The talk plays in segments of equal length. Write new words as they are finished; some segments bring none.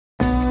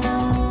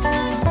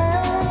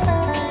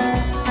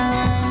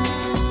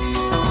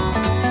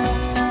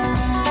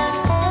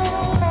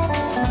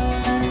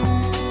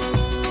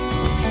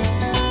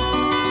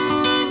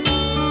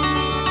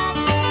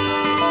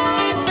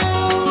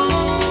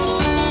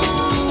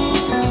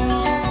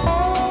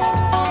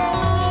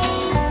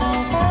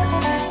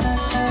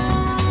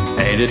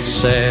Ain't it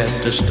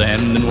sad to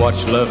stand and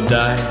watch love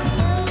die?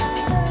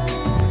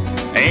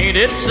 Ain't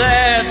it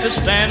sad to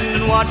stand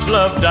and watch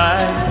love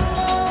die?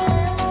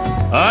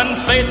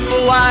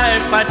 Unfaithful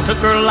wife, I took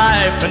her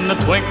life in the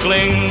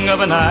twinkling of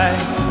an eye.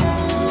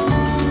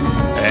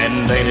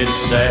 And ain't it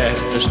sad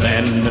to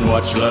stand and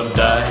watch love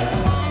die?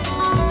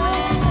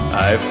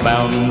 I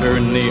found her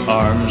in the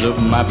arms of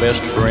my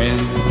best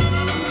friend,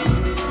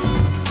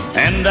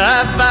 and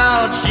I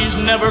vowed she's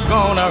never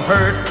gonna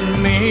hurt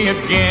me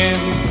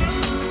again.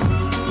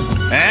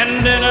 And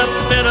in a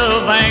fit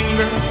of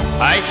anger,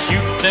 I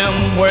shoot them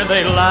where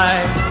they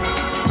lie.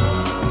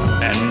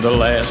 And the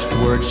last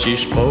word she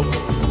spoke,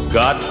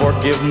 God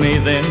forgive me,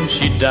 then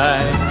she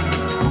died.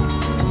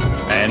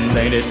 And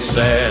ain't it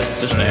sad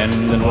to stand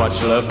and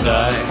watch love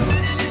die?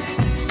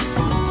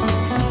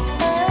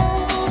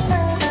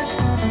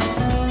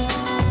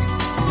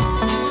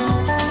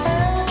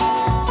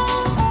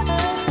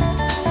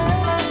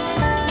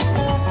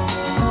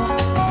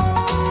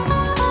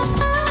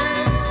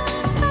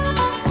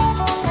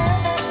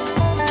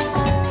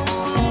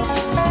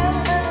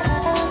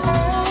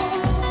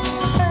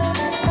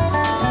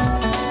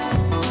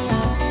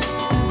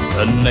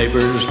 The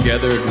neighbors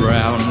gathered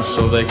round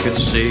so they could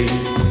see.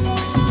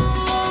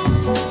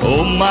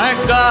 Oh my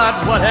God,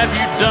 what have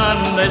you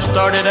done? They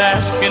started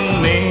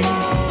asking me.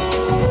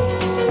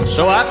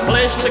 So I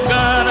placed the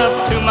gun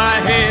up to my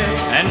head,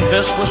 and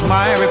this was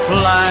my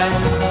reply.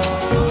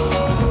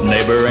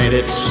 Neighbor, ain't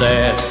it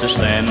sad to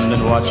stand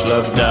and watch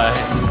love die?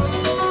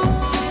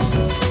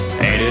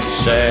 Ain't it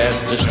sad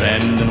to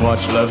stand and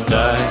watch love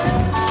die?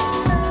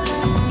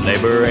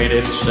 Neighbor, ain't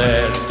it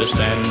sad to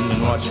stand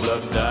and watch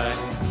love die?